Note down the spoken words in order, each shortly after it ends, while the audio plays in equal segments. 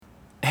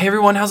Hey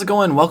everyone, how's it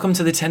going? Welcome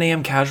to the 10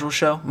 a.m. Casual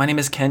Show. My name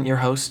is Kent, your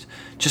host.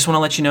 Just want to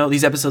let you know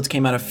these episodes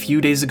came out a few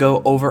days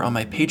ago over on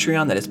my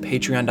Patreon. That is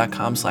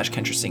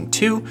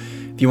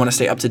patreon.com/Kentrasting2. If you want to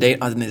stay up to date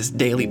on this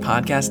daily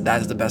podcast, that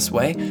is the best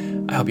way.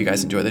 I hope you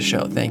guys enjoy the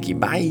show. Thank you.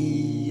 Bye.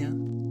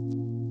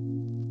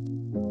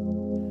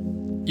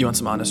 You want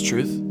some honest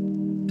truth?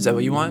 Is that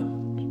what you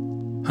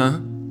want? Huh?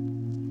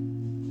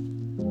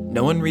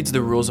 No one reads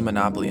the rules of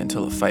Monopoly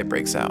until a fight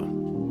breaks out.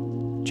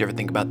 Did you ever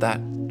think about that?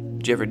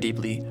 Did you ever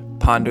deeply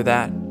ponder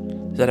that?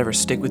 Does that ever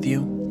stick with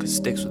you? Because it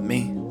sticks with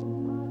me.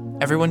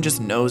 Everyone just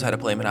knows how to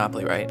play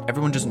Monopoly, right?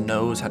 Everyone just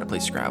knows how to play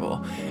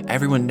Scrabble.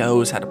 Everyone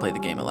knows how to play the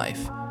game of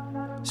life.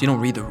 So you don't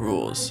read the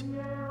rules.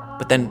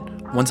 But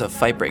then once a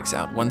fight breaks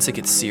out, once it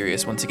gets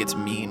serious, once it gets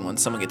mean,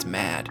 once someone gets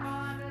mad,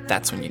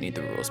 that's when you need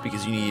the rules,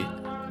 because you need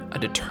a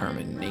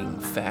determining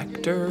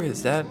factor.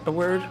 Is that a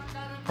word?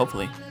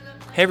 Hopefully.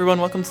 Hey everyone,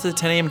 welcome to the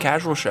 10 a.m.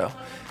 Casual Show.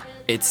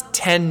 It's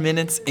 10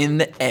 minutes in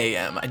the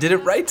a.m. I did it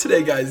right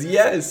today, guys.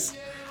 Yes.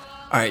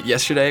 All right,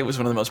 yesterday was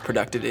one of the most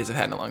productive days I've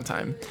had in a long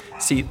time.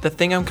 See, the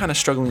thing I'm kind of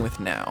struggling with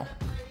now,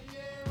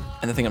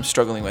 and the thing I'm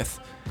struggling with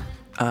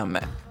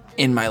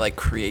in my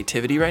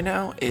creativity right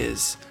now,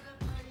 is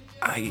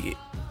I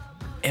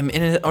am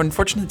in an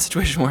unfortunate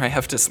situation where I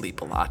have to sleep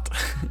a lot.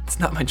 It's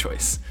not my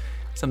choice.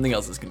 Something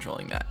else is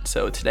controlling that.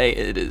 So today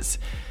it is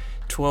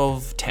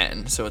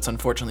 12:10, so it's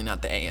unfortunately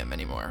not the a.m.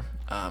 anymore.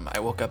 I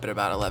woke up at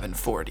about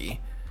 11:40,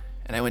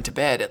 and I went to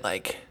bed at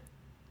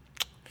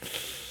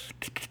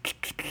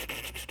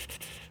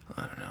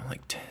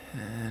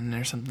 10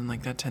 or something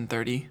like that,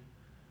 10:30.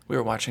 We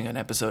were watching an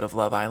episode of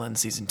Love Island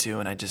Season 2,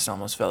 and I just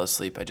almost fell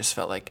asleep. I just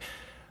felt like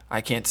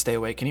I can't stay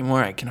awake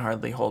anymore. I can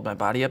hardly hold my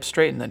body up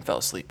straight, and then fell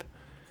asleep.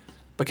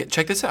 But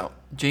check this out.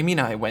 Jamie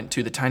and I went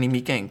to the Tiny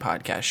Meat Gang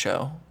podcast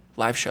show,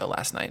 live show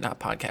last night, not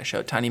podcast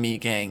show, Tiny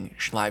Meat Gang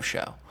live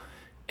show.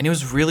 And it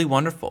was really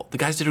wonderful. The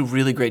guys did a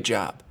really great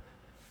job.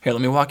 Here,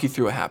 let me walk you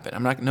through what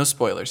happened. No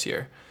spoilers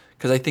here,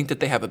 because I think that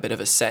they have a bit of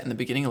a set in the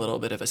beginning, a little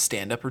bit of a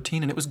stand-up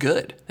routine, and it was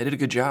good. They did a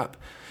good job.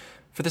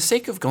 For the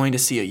sake of going to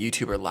see a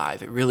YouTuber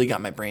live, it really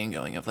got my brain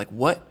going of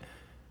what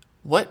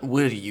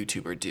would a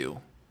YouTuber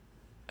do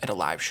at a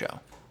live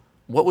show?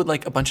 What would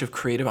a bunch of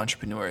creative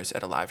entrepreneurs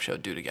at a live show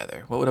do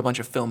together? What would a bunch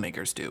of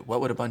filmmakers do?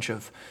 What would a bunch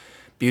of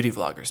beauty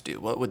vloggers do?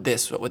 What would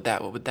this? What would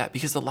that? What would that?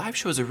 Because the live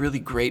show is a really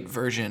great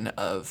version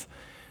of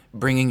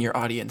bringing your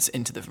audience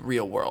into the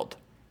real world.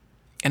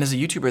 And as a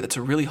YouTuber, that's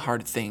a really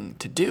hard thing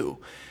to do.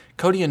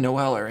 Cody and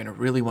Noel are in a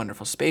really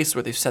wonderful space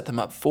where they've set them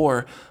up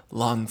for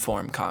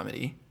long-form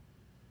comedy,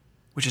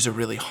 which is a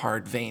really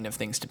hard vein of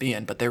things to be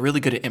in, but they're really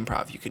good at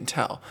improv, you can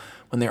tell.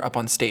 When they're up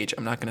on stage,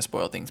 I'm not going to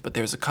spoil things, but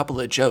there's a couple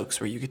of jokes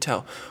where you could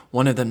tell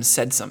one of them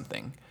said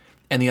something,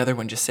 and the other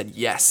one just said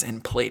yes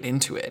and played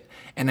into it.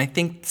 And I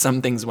think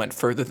some things went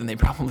further than they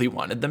probably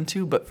wanted them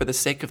to, but for the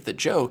sake of the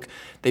joke,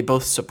 they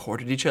both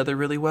supported each other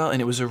really well,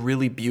 and it was a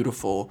really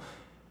beautiful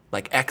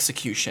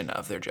execution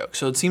of their joke.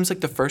 So it seems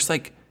like the first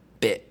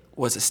bit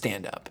was a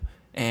stand-up,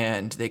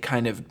 and they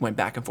kind of went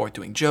back and forth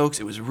doing jokes.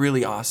 It was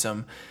really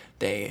awesome.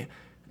 They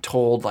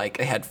told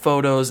they had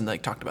photos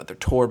and talked about their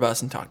tour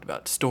bus and talked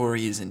about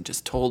stories and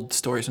just told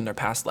stories from their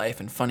past life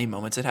and funny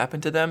moments that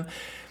happened to them.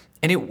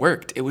 And it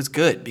worked. It was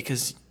good,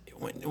 because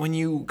when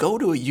you go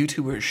to a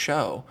YouTuber's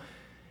show,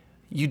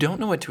 you don't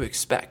know what to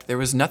expect. There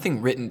was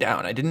nothing written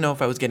down. I didn't know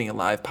if I was getting a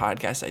live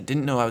podcast. I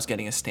didn't know I was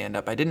getting a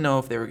stand-up. I didn't know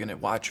if they were going to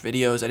watch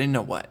videos. I didn't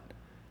know what.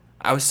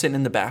 I was sitting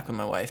in the back with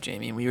my wife,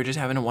 Jamie, and we were just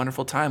having a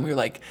wonderful time. We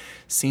were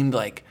seemed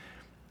like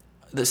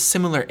the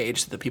similar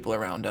age to the people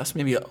around us,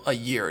 maybe a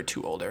year or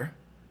two older,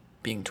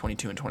 being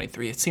 22 and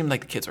 23. It seemed like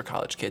the kids were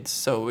college kids.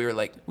 So we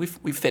were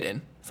we fit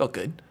in. Felt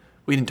good.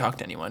 We didn't talk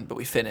to anyone, but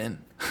we fit in.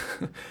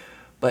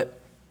 But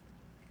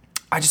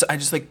I just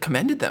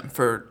commended them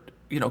for,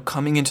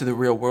 coming into the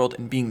real world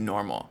and being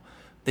normal.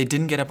 They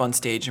didn't get up on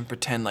stage and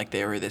pretend like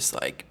they were this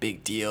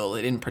big deal.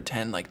 They didn't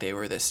pretend like they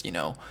were this,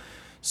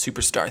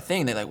 superstar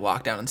thing. They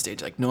walk down on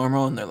stage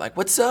normal, and they're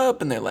what's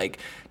up? And they're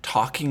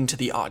talking to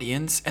the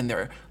audience, and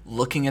they're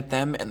looking at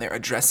them, and they're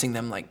addressing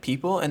them like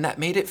people. And that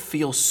made it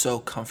feel so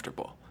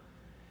comfortable.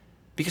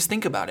 Because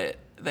think about it,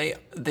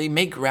 they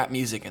make rap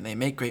music and they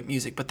make great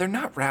music, but they're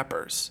not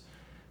rappers.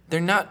 They're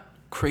not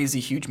crazy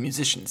huge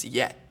musicians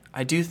yet.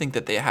 I do think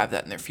that they have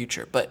that in their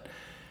future, but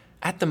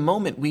at the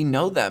moment we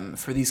know them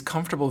for these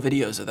comfortable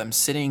videos of them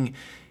sitting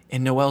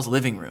in Noel's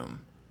living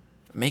room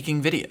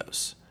making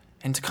videos.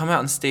 And to come out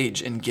on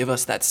stage and give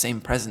us that same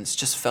presence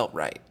just felt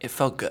right. It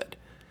felt good.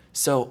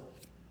 So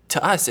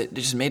to us, it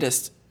just made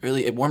us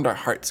really, it warmed our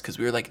hearts, because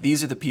we were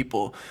these are the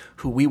people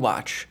who we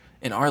watch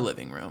in our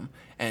living room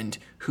and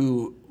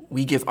who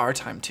we give our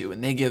time to,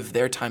 and they give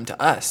their time to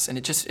us. And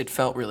it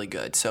felt really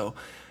good. So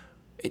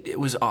it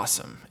was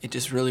awesome. It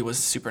just really was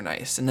super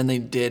nice. And then they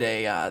did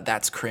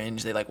that's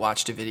cringe. They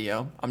watched a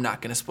video. I'm not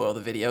going to spoil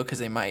the video because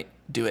they might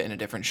do it in a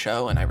different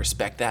show, and I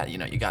respect that.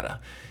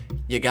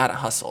 You gotta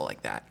hustle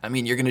like that. I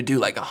mean, you're going to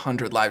do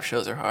 100 live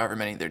shows or however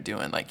many they're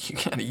doing.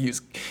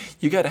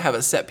 You gotta have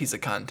a set piece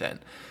of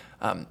content.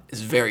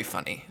 It's very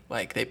funny.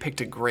 They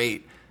picked a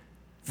great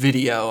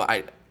video.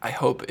 I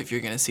hope if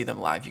you're going to see them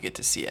live, you get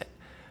to see it.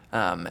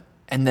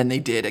 And then they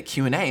did a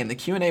Q&A, and the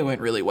Q&A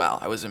went really well.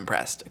 I was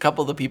impressed. A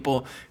couple of the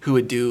people who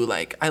would do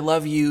like, I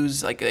love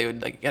yous, like they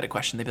would like get a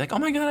question. They'd be like, oh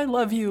my God, I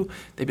love you.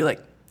 They'd be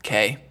like,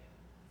 okay.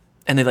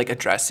 And they'd like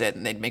address it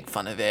and they'd make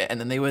fun of it. And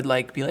then they would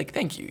like be like,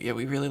 thank you. Yeah,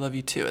 we really love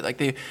you too. Like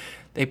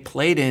they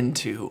played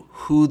into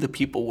who the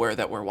people were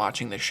that were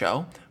watching the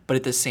show, but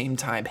at the same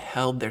time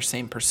held their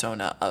same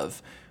persona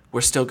of,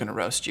 we're still going to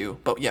roast you,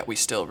 but yeah, we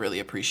still really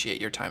appreciate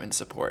your time and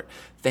support.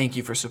 Thank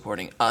you for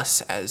supporting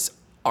us as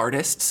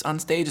artists on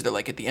stage. They're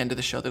like, at the end of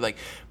the show, they're like,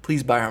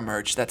 please buy our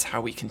merch. That's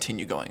how we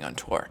continue going on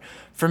tour.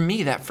 For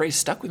me, that phrase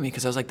stuck with me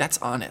because I was like, that's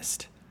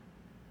honest.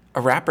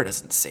 A rapper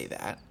doesn't say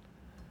that.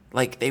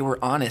 Like, they were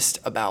honest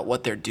about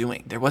what they're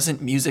doing. There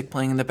wasn't music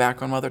playing in the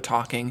background while they're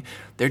talking.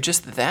 They're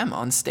just them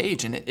on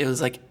stage. And it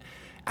was like,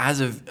 as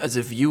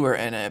a viewer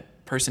and a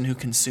person who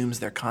consumes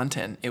their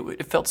content,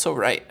 it felt so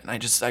right. And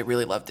I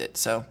really loved it.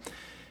 So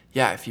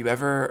yeah, if you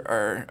ever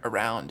are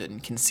around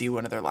and can see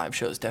one of their live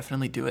shows,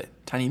 definitely do it.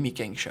 Tiny Meat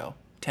Gang show.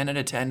 10 out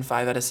of 10,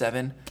 5 out of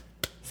 7.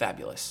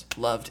 Fabulous.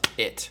 Loved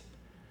it.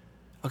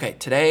 Okay,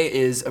 today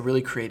is a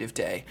really creative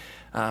day.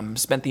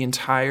 Spent the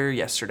entire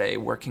yesterday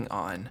working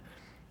on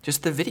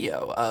just the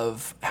video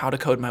of how to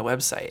code my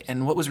website.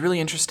 And what was really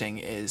interesting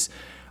is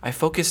I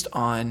focused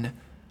on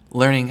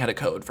learning how to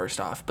code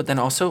first off, but then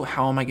also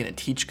how am I going to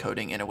teach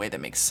coding in a way that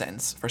makes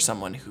sense for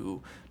someone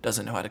who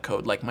doesn't know how to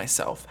code like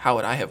myself? How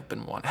would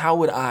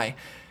I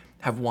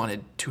have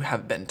wanted to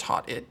have been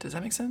taught it? Does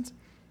that make sense?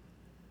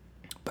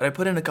 But I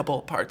put in a couple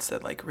of parts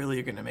that like really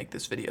are going to make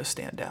this video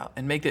stand out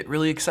and make it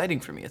really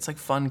exciting for me. It's like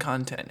fun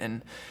content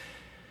and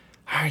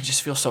I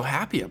just feel so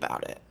happy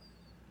about it.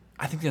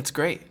 I think that's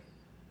great.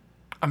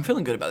 I'm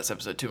feeling good about this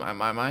episode too.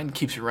 My mind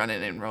keeps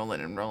running and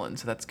rolling,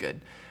 so that's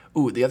good.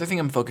 Ooh, the other thing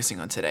I'm focusing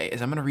on today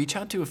is I'm going to reach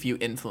out to a few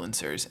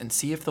influencers and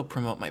see if they'll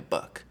promote my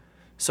book.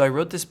 So I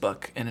wrote this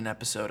book in an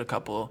episode a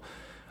couple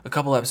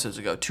episodes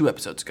ago, 2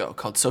 episodes ago,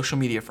 called Social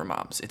Media for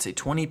Moms. It's a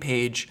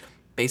 20-page,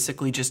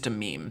 basically just a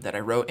meme that I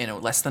wrote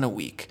in less than a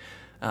week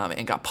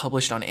and got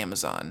published on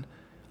Amazon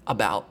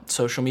about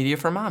social media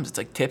for moms. It's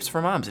like tips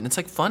for moms, and it's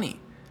like funny.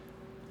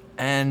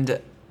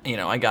 And you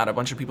know, I got a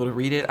bunch of people to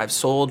read it. I've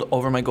sold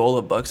over my goal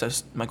of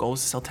books. My goal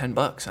was to sell 10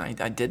 books,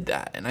 and I did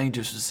that. And I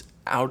just was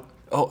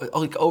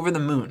like over the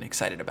moon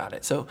excited about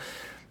it. So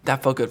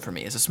that felt good for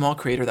me. As a small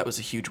creator, that was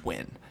a huge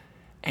win.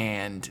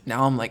 And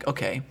now I'm like,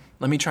 okay,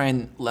 let me try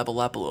and level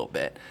up a little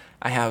bit.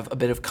 I have a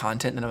bit of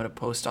content that I'm going to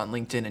post on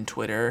LinkedIn and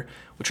Twitter,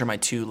 which are my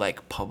 2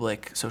 like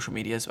public social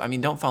medias. I mean,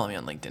 don't follow me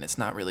on LinkedIn. It's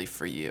not really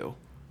for you.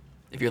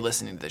 If you're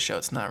listening to the show,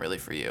 it's not really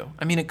for you.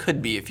 I mean, it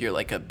could be if you're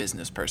like a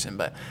business person,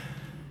 but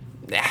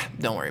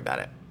don't worry about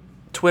it.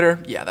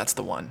 Twitter, yeah, that's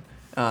the one.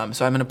 So I'm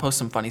going to post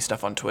some funny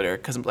stuff on Twitter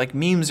because like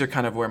memes are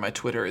kind of where my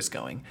Twitter is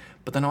going.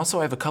 But then also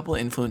I have a couple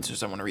of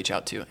influencers I want to reach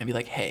out to and be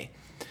like, hey,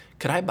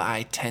 could I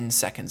buy 10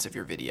 seconds of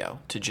your video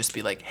to just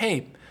be like,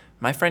 hey,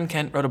 my friend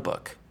Kent wrote a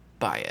book,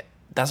 buy it.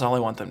 That's all I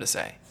want them to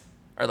say.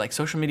 Or like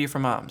social media for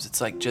moms.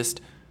 It's like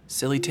just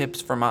silly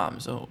tips for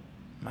moms. Oh,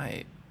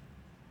 my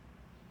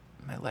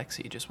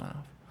Lexi just went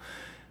off.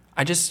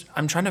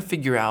 I'm trying to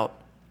figure out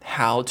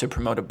how to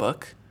promote a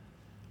book,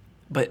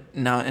 but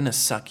not in a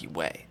sucky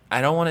way.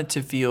 I don't want it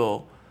to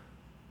feel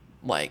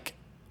like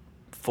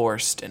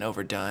forced and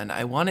overdone.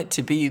 I want it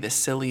to be the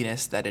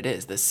silliness that it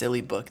is, the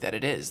silly book that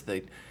it is,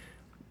 the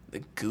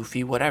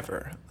goofy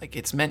whatever. Like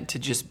it's meant to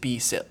just be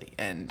silly,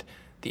 and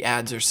the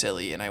ads are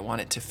silly, and I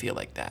want it to feel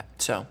like that.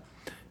 So,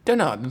 don't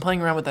know. I've been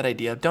playing around with that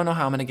idea. Don't know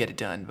how I'm going to get it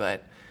done,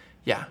 but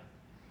yeah,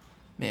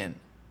 man.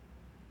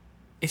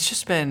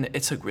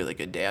 It's a really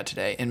good day out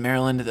today. In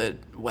Maryland, the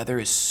weather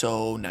is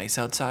so nice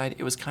outside.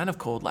 It was kind of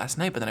cold last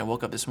night, but then I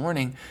woke up this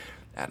morning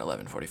at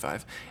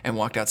 11:45 and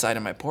walked outside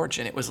on my porch,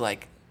 and it was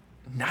like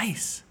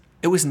nice.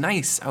 It was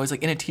nice. I was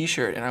like in a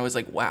t-shirt, and I was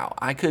like, wow,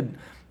 I could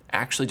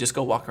actually just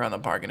go walk around the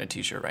park in a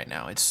t-shirt right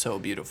now. It's so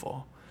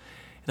beautiful.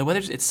 The weather,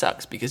 it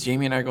sucks because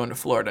Jamie and I are going to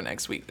Florida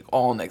next week,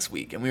 all next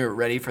week, and we were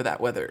ready for that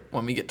weather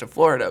when we get to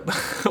Florida.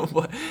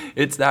 But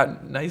it's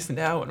that nice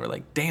now, and we're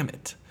like, damn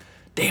it.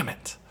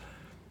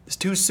 It's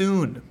too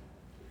soon.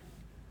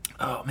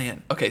 Oh,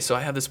 man. Okay, so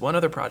I have this one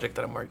other project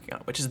that I'm working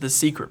on, which is the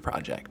secret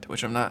project,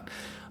 which I'm not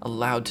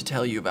allowed to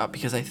tell you about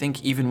because I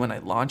think even when I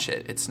launch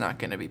it, it's not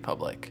going to be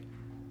public.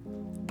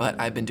 But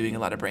I've been doing a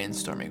lot of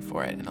brainstorming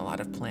for it and a lot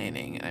of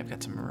planning, and I've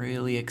got some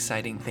really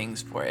exciting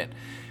things for it.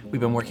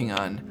 We've been working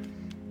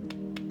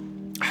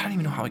on, I don't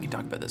even know how I can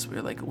talk about this.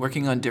 We're like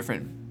working on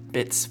different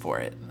bits for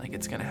it. Like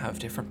it's going to have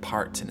different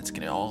parts, and it's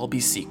going to all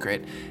be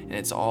secret, and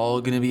it's all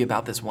going to be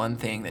about this one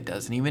thing that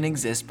doesn't even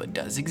exist but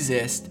does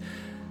exist.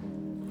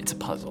 It's a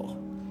puzzle,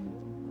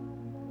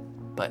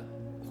 but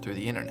through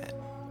the internet.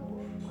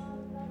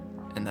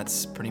 And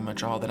that's pretty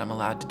much all that I'm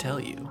allowed to tell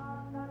you.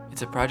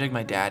 It's a project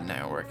my dad and I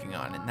are working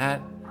on, and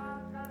that,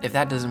 if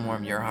that doesn't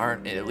warm your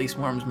heart, it at least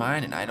warms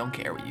mine, and I don't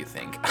care what you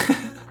think.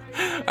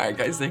 Alright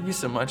guys, thank you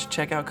so much.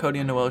 Check out Cody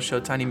and Noel's show,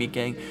 Tiny Meat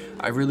Gang.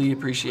 I really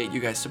appreciate you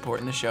guys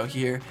supporting the show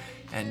here,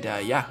 and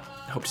yeah,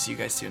 hope to see you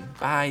guys soon.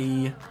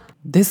 Bye!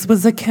 This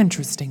was a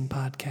Kentristing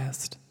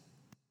podcast.